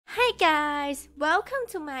Hi guys, welcome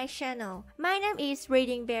to my channel. My name is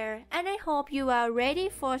ReadingBear and I hope you are ready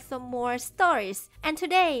for some more stories. And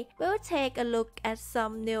today, we'll take a look at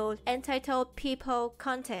some new entitled people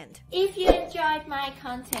content. If you enjoyed my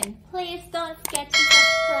content, please don't forget to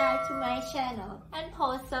subscribe to my channel and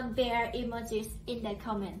post some bear emojis in the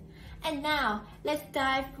comment. And now, let's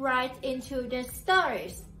dive right into the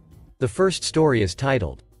stories. The first story is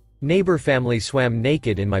titled, Neighbor Family Swam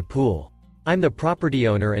Naked in My Pool. I'm the property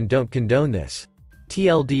owner and don't condone this.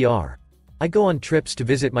 TLDR. I go on trips to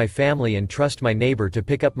visit my family and trust my neighbor to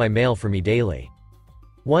pick up my mail for me daily.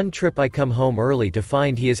 One trip I come home early to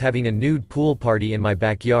find he is having a nude pool party in my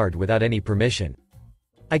backyard without any permission.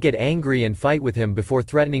 I get angry and fight with him before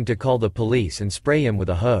threatening to call the police and spray him with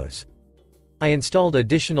a hose. I installed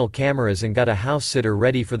additional cameras and got a house sitter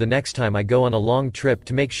ready for the next time I go on a long trip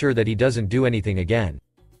to make sure that he doesn't do anything again.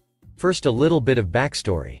 First, a little bit of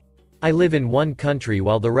backstory. I live in one country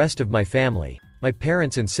while the rest of my family, my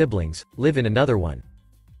parents and siblings, live in another one.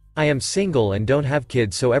 I am single and don't have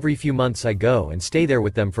kids, so every few months I go and stay there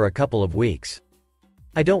with them for a couple of weeks.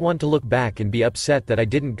 I don't want to look back and be upset that I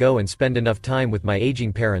didn't go and spend enough time with my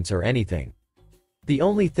aging parents or anything. The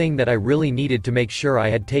only thing that I really needed to make sure I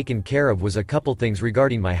had taken care of was a couple things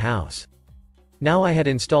regarding my house. Now I had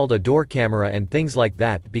installed a door camera and things like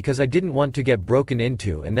that because I didn't want to get broken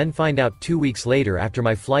into and then find out 2 weeks later after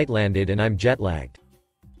my flight landed and I'm jet lagged.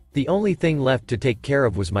 The only thing left to take care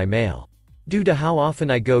of was my mail. Due to how often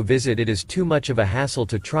I go visit, it is too much of a hassle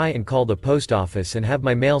to try and call the post office and have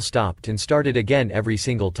my mail stopped and started again every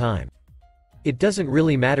single time. It doesn't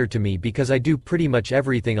really matter to me because I do pretty much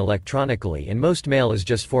everything electronically and most mail is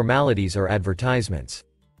just formalities or advertisements.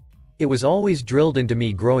 It was always drilled into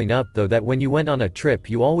me growing up though that when you went on a trip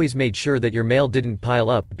you always made sure that your mail didn't pile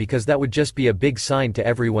up because that would just be a big sign to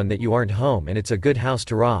everyone that you aren't home and it's a good house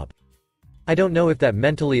to rob. I don't know if that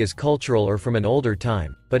mentally is cultural or from an older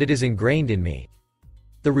time, but it is ingrained in me.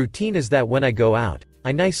 The routine is that when I go out,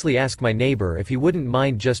 I nicely ask my neighbor if he wouldn't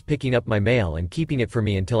mind just picking up my mail and keeping it for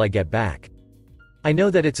me until I get back. I know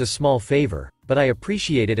that it's a small favor, but I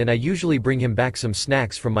appreciate it and I usually bring him back some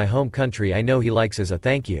snacks from my home country I know he likes as a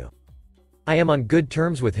thank you. I am on good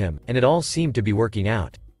terms with him, and it all seemed to be working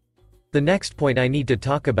out. The next point I need to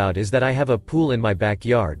talk about is that I have a pool in my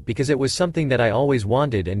backyard because it was something that I always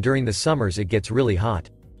wanted, and during the summers it gets really hot.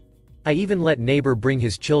 I even let neighbor bring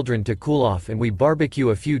his children to cool off and we barbecue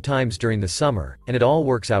a few times during the summer, and it all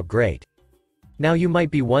works out great. Now you might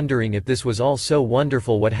be wondering if this was all so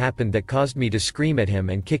wonderful, what happened that caused me to scream at him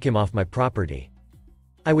and kick him off my property.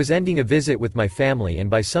 I was ending a visit with my family and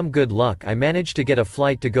by some good luck I managed to get a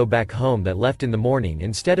flight to go back home that left in the morning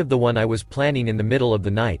instead of the one I was planning in the middle of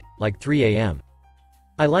the night, like 3 a.m.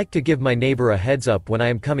 I like to give my neighbor a heads up when I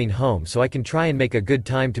am coming home so I can try and make a good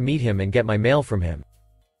time to meet him and get my mail from him.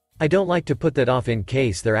 I don't like to put that off in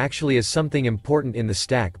case there actually is something important in the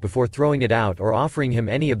stack before throwing it out or offering him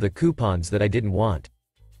any of the coupons that I didn't want.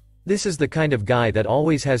 This is the kind of guy that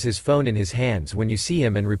always has his phone in his hands when you see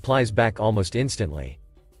him and replies back almost instantly.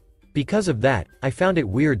 Because of that, I found it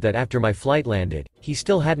weird that after my flight landed, he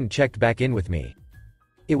still hadn't checked back in with me.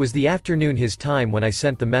 It was the afternoon his time when I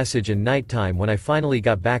sent the message and nighttime when I finally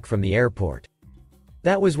got back from the airport.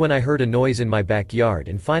 That was when I heard a noise in my backyard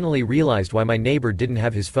and finally realized why my neighbor didn't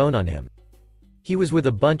have his phone on him. He was with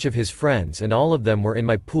a bunch of his friends and all of them were in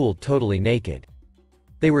my pool totally naked.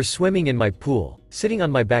 They were swimming in my pool, sitting on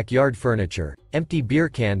my backyard furniture, empty beer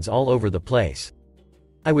cans all over the place.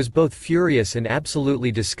 I was both furious and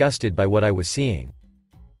absolutely disgusted by what I was seeing.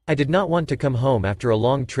 I did not want to come home after a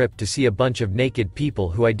long trip to see a bunch of naked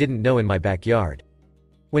people who I didn't know in my backyard.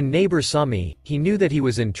 When neighbor saw me, he knew that he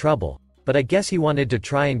was in trouble, but I guess he wanted to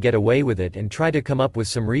try and get away with it and try to come up with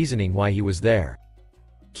some reasoning why he was there.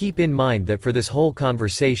 Keep in mind that for this whole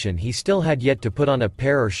conversation he still had yet to put on a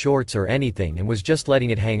pair of shorts or anything and was just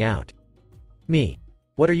letting it hang out. Me.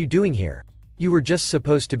 What are you doing here? You were just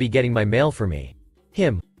supposed to be getting my mail for me.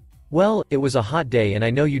 Him. Well, it was a hot day and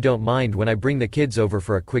I know you don't mind when I bring the kids over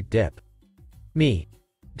for a quick dip. Me.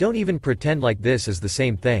 Don't even pretend like this is the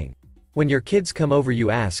same thing. When your kids come over you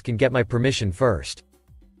ask and get my permission first.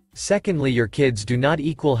 Secondly, your kids do not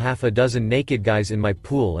equal half a dozen naked guys in my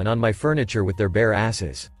pool and on my furniture with their bare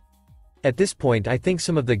asses. At this point I think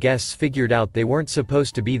some of the guests figured out they weren't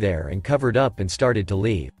supposed to be there and covered up and started to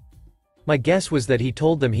leave. My guess was that he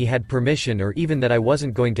told them he had permission or even that I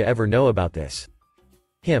wasn't going to ever know about this.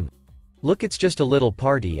 Him. Look, it's just a little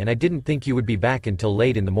party and I didn't think you would be back until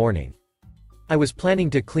late in the morning. I was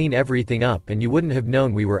planning to clean everything up and you wouldn't have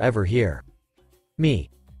known we were ever here.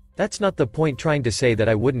 Me. That's not the point, trying to say that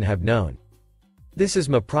I wouldn't have known. This is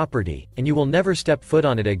my property, and you will never step foot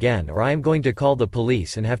on it again or I am going to call the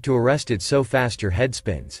police and have to arrest it so fast your head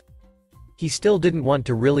spins. He still didn't want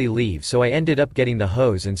to really leave, so I ended up getting the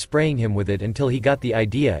hose and spraying him with it until he got the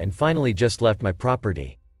idea and finally just left my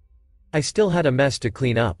property. I still had a mess to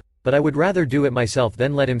clean up, but I would rather do it myself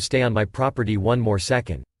than let him stay on my property one more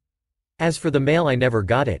second. As for the mail, I never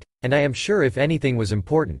got it, and I am sure if anything was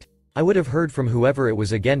important, I would have heard from whoever it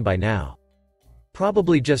was again by now.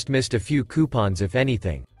 Probably just missed a few coupons if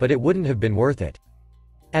anything, but it wouldn't have been worth it.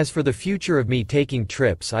 As for the future of me taking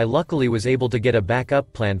trips, I luckily was able to get a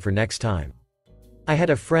backup plan for next time. I had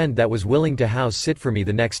a friend that was willing to house sit for me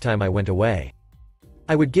the next time I went away.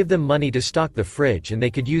 I would give them money to stock the fridge and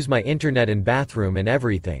they could use my internet and bathroom and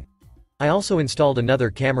everything. I also installed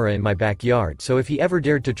another camera in my backyard, so if he ever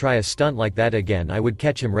dared to try a stunt like that again, I would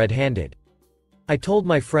catch him red-handed. I told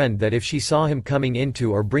my friend that if she saw him coming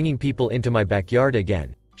into or bringing people into my backyard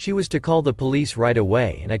again, she was to call the police right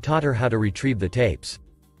away, and I taught her how to retrieve the tapes.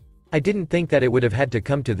 I didn't think that it would have had to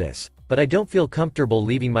come to this, but I don't feel comfortable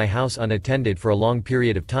leaving my house unattended for a long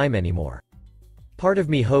period of time anymore. Part of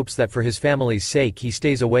me hopes that for his family's sake he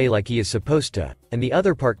stays away like he is supposed to, and the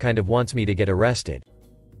other part kind of wants me to get arrested.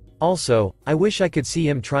 Also, I wish I could see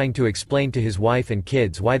him trying to explain to his wife and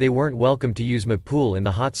kids why they weren't welcome to use my pool in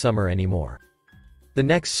the hot summer anymore. The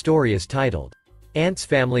next story is titled, Aunt's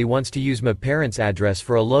Family Wants to Use My Parents' Address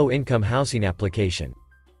for a Low-Income Housing Application.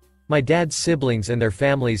 My dad's siblings and their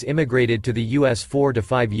families immigrated to the US 4 to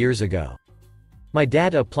 5 years ago. My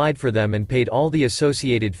dad applied for them and paid all the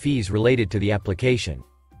associated fees related to the application.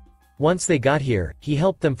 Once they got here, he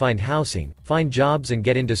helped them find housing, find jobs and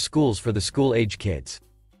get into schools for the school-age kids.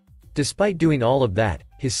 Despite doing all of that,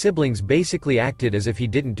 his siblings basically acted as if he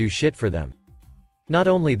didn't do shit for them. Not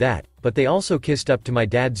only that, but they also kissed up to my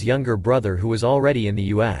dad's younger brother who was already in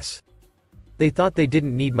the US. They thought they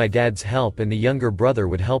didn't need my dad's help and the younger brother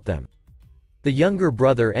would help them. The younger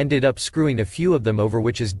brother ended up screwing a few of them over,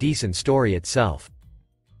 which is decent story itself.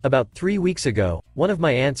 About 3 weeks ago, one of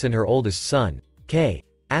my aunts and her oldest son, Kay,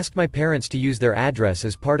 asked my parents to use their address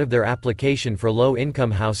as part of their application for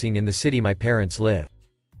low-income housing in the city my parents live.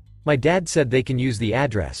 My dad said they can use the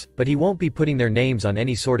address, but he won't be putting their names on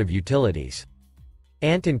any sort of utilities.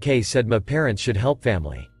 Aunt and Kay said my parents should help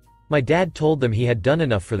family. My dad told them he had done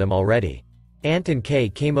enough for them already. Aunt and Kay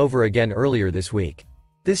came over again earlier this week.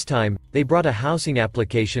 This time, they brought a housing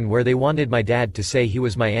application where they wanted my dad to say he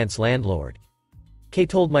was my aunt's landlord. Kay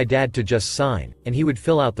told my dad to just sign, and he would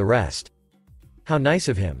fill out the rest. How nice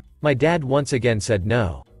of him. My dad once again said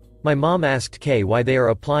no. My mom asked Kay why they are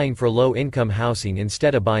applying for low-income housing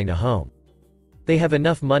instead of buying a home. They have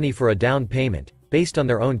enough money for a down payment. Based on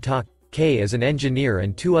their own talk, Kay is an engineer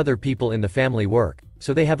and 2 other people in the family work,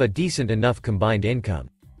 so they have a decent enough combined income.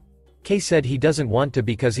 Kay said he doesn't want to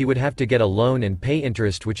because he would have to get a loan and pay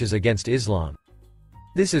interest, which is against Islam.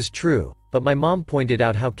 This is true, but my mom pointed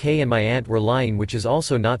out how Kay and my aunt were lying, which is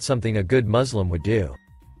also not something a good Muslim would do.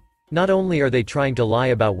 Not only are they trying to lie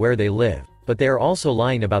about where they live, but they are also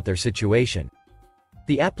lying about their situation.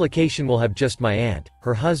 The application will have just my aunt,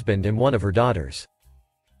 her husband and one of her daughters.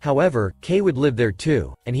 However, Kay would live there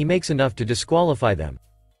too, and he makes enough to disqualify them.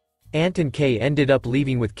 Aunt and Kay ended up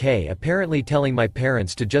leaving with Kay apparently telling my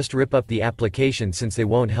parents to just rip up the application since they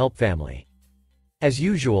won't help family. As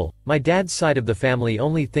usual, my dad's side of the family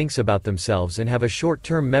only thinks about themselves and have a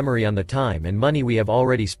short-term memory on the time and money we have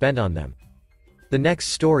already spent on them. The next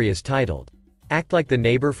story is titled, Act Like the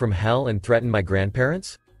Neighbor from Hell and Threaten My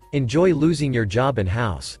Grandparents? Enjoy losing your job and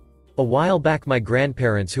house. A while back, my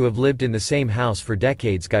grandparents, who have lived in the same house for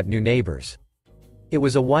decades, got new neighbors. It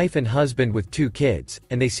was a wife and husband with 2 kids,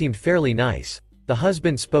 and they seemed fairly nice. The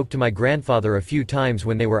husband spoke to my grandfather a few times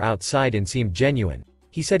when they were outside and seemed genuine.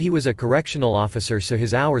 He said he was a correctional officer, so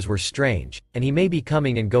his hours were strange, and he may be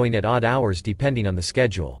coming and going at odd hours depending on the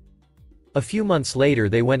schedule. A few months later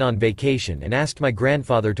they went on vacation and asked my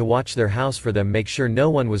grandfather to watch their house for them, make sure no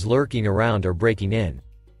one was lurking around or breaking in.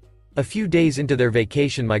 A few days into their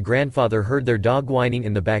vacation, my grandfather heard their dog whining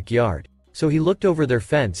in the backyard, so he looked over their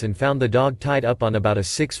fence and found the dog tied up on about a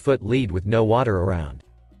 6-foot lead with no water around.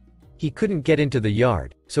 He couldn't get into the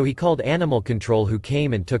yard, so he called animal control, who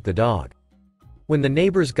came and took the dog. When the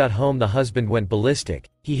neighbors got home, the husband went ballistic.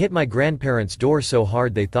 He hit my grandparents' door so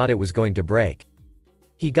hard they thought it was going to break.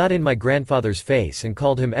 He got in my grandfather's face and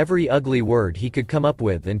called him every ugly word he could come up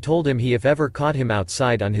with and told him if ever caught him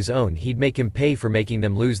outside on his own, he'd make him pay for making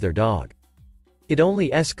them lose their dog. It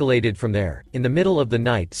only escalated from there. In the middle of the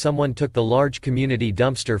night, someone took the large community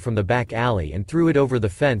dumpster from the back alley and threw it over the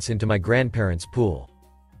fence into my grandparents' pool.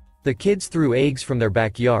 The kids threw eggs from their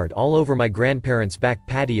backyard all over my grandparents' back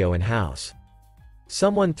patio and house.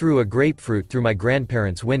 Someone threw a grapefruit through my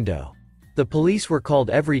grandparents' window. The police were called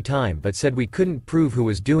every time but said we couldn't prove who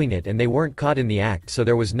was doing it and they weren't caught in the act, so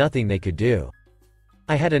there was nothing they could do.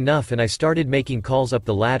 I had enough and I started making calls up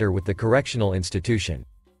the ladder with the correctional institution.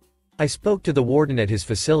 I spoke to the warden at his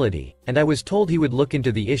facility, and I was told he would look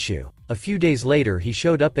into the issue. A few days later he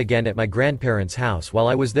showed up again at my grandparents' house while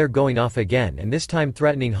I was there, going off again, and this time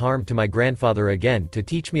threatening harm to my grandfather again to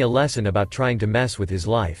teach me a lesson about trying to mess with his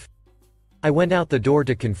life. I went out the door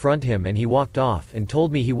to confront him and he walked off and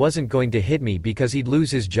told me he wasn't going to hit me because he'd lose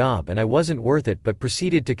his job and I wasn't worth it, but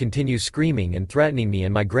proceeded to continue screaming and threatening me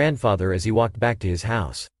and my grandfather as he walked back to his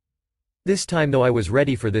house. This time though I was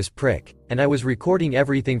ready for this prick, and I was recording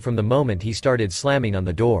everything from the moment he started slamming on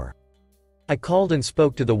the door. I called and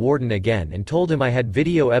spoke to the warden again and told him I had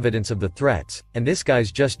video evidence of the threats, and this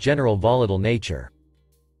guy's just general volatile nature.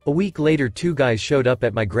 A week later 2 guys showed up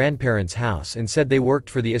at my grandparents' house and said they worked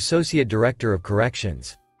for the associate director of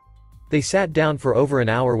corrections. They sat down for over an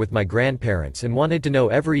hour with my grandparents and wanted to know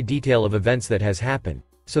every detail of events that has happened,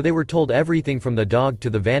 so they were told everything from the dog to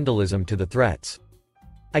the vandalism to the threats.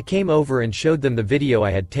 I came over and showed them the video I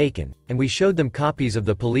had taken, and we showed them copies of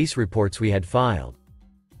the police reports we had filed.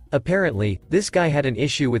 Apparently, this guy had an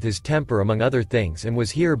issue with his temper among other things and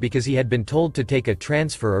was here because he had been told to take a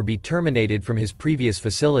transfer or be terminated from his previous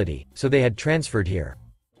facility, so they had transferred here.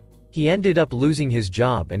 He ended up losing his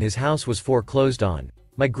job and his house was foreclosed on.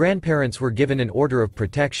 My grandparents were given an order of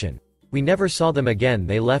protection. We never saw them again.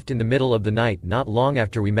 They left in the middle of the night not long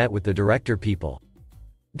after we met with the director people.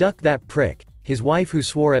 Duck that prick. His wife, who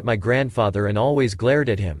swore at my grandfather and always glared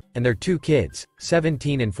at him, and their 2 kids,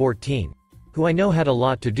 17 and 14, who I know had a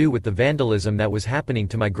lot to do with the vandalism that was happening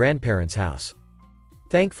to my grandparents' house.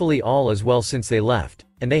 Thankfully all is well since they left,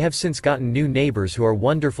 and they have since gotten new neighbors who are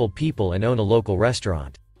wonderful people and own a local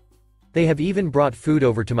restaurant. They have even brought food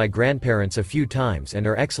over to my grandparents a few times and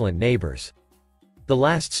are excellent neighbors. The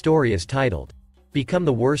last story is titled, "Become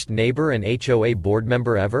the Worst Neighbor and HOA Board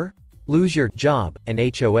Member Ever? Lose Your Job and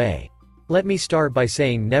HOA." Let me start by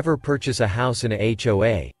saying never purchase a house in a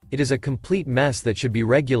HOA, it is a complete mess that should be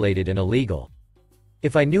regulated and illegal.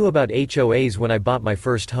 If I knew about HOAs when I bought my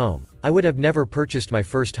first home, I would have never purchased my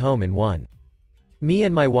first home in one. Me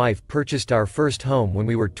and my wife purchased our first home when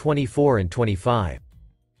we were 24 and 25.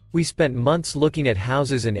 We spent months looking at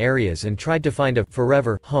houses and areas and tried to find a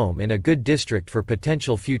forever home in a good district for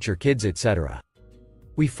potential future kids, etc.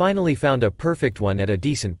 We finally found a perfect one at a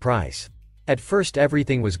decent price. At first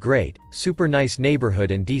everything was great, super nice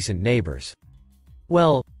neighborhood and decent neighbors.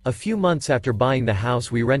 Well, a few months after buying the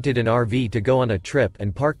house we rented an RV to go on a trip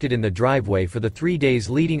and parked it in the driveway for the 3 days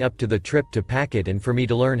leading up to the trip to pack it and for me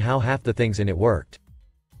to learn how half the things in it worked.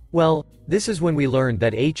 Well, this is when we learned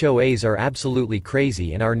that HOAs are absolutely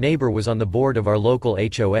crazy and our neighbor was on the board of our local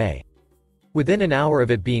HOA. Within an hour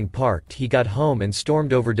of it being parked he got home and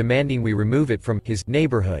stormed over demanding we remove it from his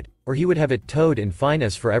neighborhood, or he would have it towed and fine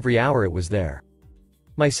us for every hour it was there.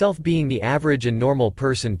 Myself, being the average and normal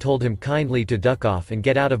person, told him kindly to duck off and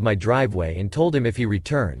get out of my driveway and told him if he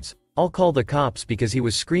returns, I'll call the cops because he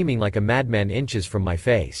was screaming like a madman inches from my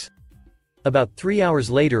face. About 3 hours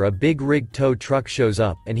later a big rig tow truck shows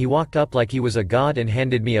up and he walked up like he was a god and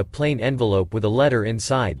handed me a plain envelope with a letter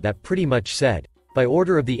inside that pretty much said, "By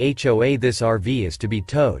order of the HOA this RV is to be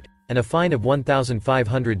towed, and a fine of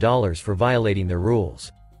 $1,500 for violating their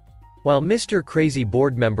rules." While Mr. Crazy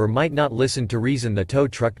board member might not listen to reason, the tow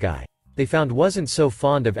truck guy, they found, wasn't so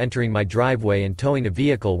fond of entering my driveway and towing a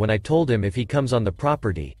vehicle when I told him if he comes on the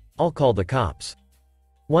property, I'll call the cops.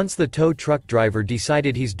 Once the tow truck driver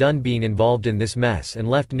decided he's done being involved in this mess and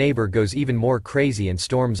left, neighbor goes even more crazy and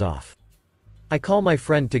storms off. I call my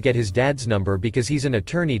friend to get his dad's number because he's an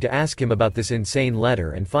attorney, to ask him about this insane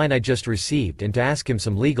letter and fine I just received and to ask him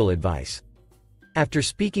some legal advice. After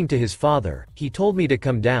speaking to his father, he told me to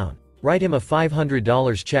come down, write him a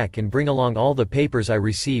 $500 check and bring along all the papers I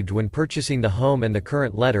received when purchasing the home and the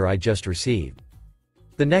current letter I just received.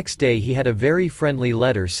 The next day he had a very friendly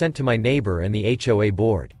letter sent to my neighbor and the HOA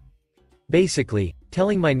board. Basically,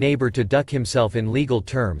 telling my neighbor to duck himself in legal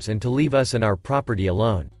terms and to leave us and our property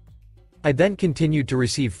alone. I then continued to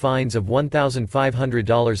receive fines of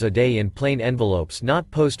 $1,500 a day in plain envelopes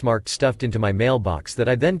not postmarked stuffed into my mailbox that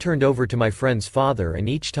I then turned over to my friend's father, and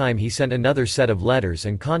each time he sent another set of letters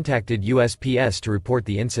and contacted USPS to report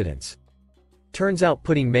the incidents. Turns out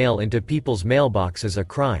putting mail into people's mailbox is a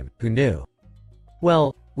crime, who knew?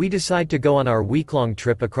 Well, we decide to go on our week-long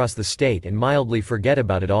trip across the state and mildly forget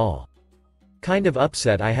about it all. Kind of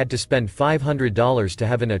upset I had to spend $500 to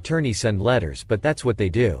have an attorney send letters, but that's what they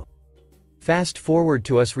do. Fast forward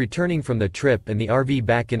to us returning from the trip and the RV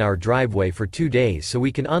back in our driveway for 2 days so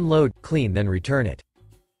we can unload, clean then return it.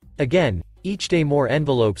 Again, each day more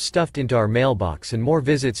envelopes stuffed into our mailbox and more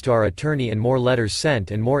visits to our attorney and more letters sent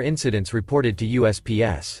and more incidents reported to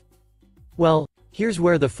USPS. Well, here's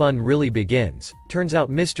where the fun really begins. Turns out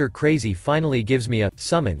Mr. Crazy finally gives me a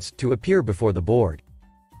summons to appear before the board.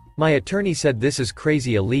 My attorney said this is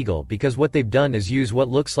crazy illegal because what they've done is use what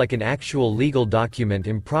looks like an actual legal document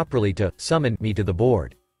improperly to summon me to the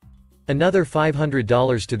board. Another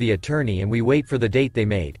 $500 to the attorney and we wait for the date they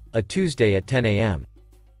made, a Tuesday at 10 a.m.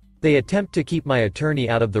 They attempt to keep my attorney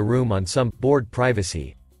out of the room on some board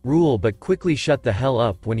privacy rule but quickly shut the hell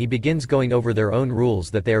up when he begins going over their own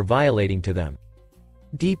rules that they are violating to them.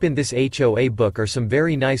 Deep in this HOA book are some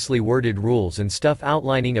very nicely worded rules and stuff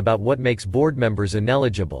outlining about what makes board members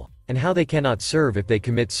ineligible, and how they cannot serve if they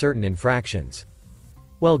commit certain infractions.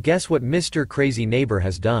 Well, guess what Mr. Crazy Neighbor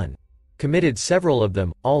has done? Committed several of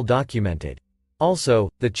them, all documented.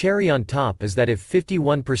 Also, the cherry on top is that if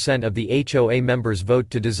 51% of the HOA members vote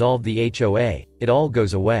to dissolve the HOA, it all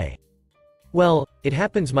goes away. Well, it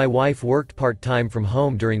happens my wife worked part-time from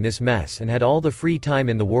home during this mess and had all the free time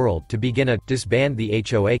in the world to begin a disband the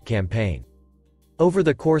HOA campaign. Over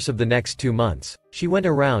the course of the next 2 months, she went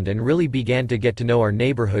around and really began to get to know our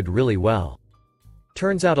neighborhood really well.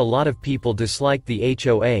 Turns out a lot of people dislike the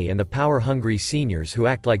HOA and the power-hungry seniors who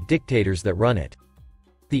act like dictators that run it.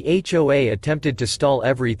 The HOA attempted to stall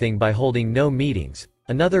everything by holding no meetings,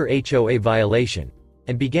 another HOA violation,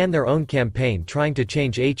 and began their own campaign trying to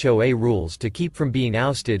change HOA rules to keep from being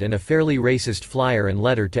ousted and a fairly racist flyer and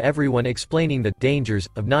letter to everyone explaining the dangers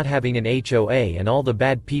of not having an HOA and all the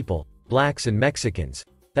bad people, blacks and Mexicans,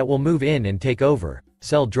 that will move in and take over,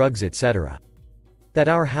 sell drugs etc. That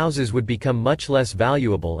our houses would become much less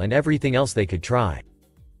valuable and everything else they could try.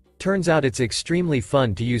 Turns out it's extremely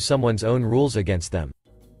fun to use someone's own rules against them.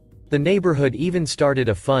 The neighborhood even started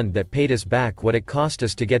a fund that paid us back what it cost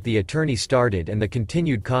us to get the attorney started and the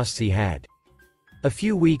continued costs he had. A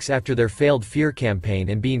few weeks after their failed fear campaign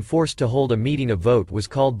and being forced to hold a meeting, a vote was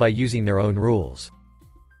called by using their own rules.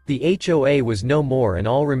 The HOA was no more and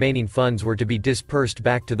all remaining funds were to be dispersed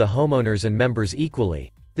back to the homeowners and members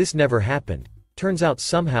equally. This never happened. Turns out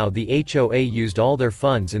somehow the HOA used all their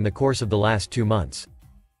funds in the course of the last 2 months.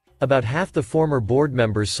 About half the former board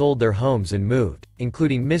members sold their homes and moved,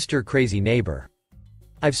 including Mr. Crazy Neighbor.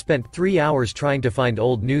 I've spent 3 hours trying to find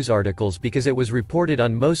old news articles because it was reported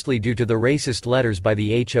on mostly due to the racist letters by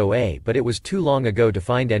the HOA, but it was too long ago to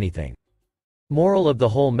find anything. Moral of the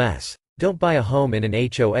whole mess: don't buy a home in an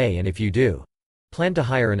HOA, and if you do, plan to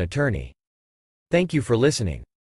hire an attorney. Thank you for listening.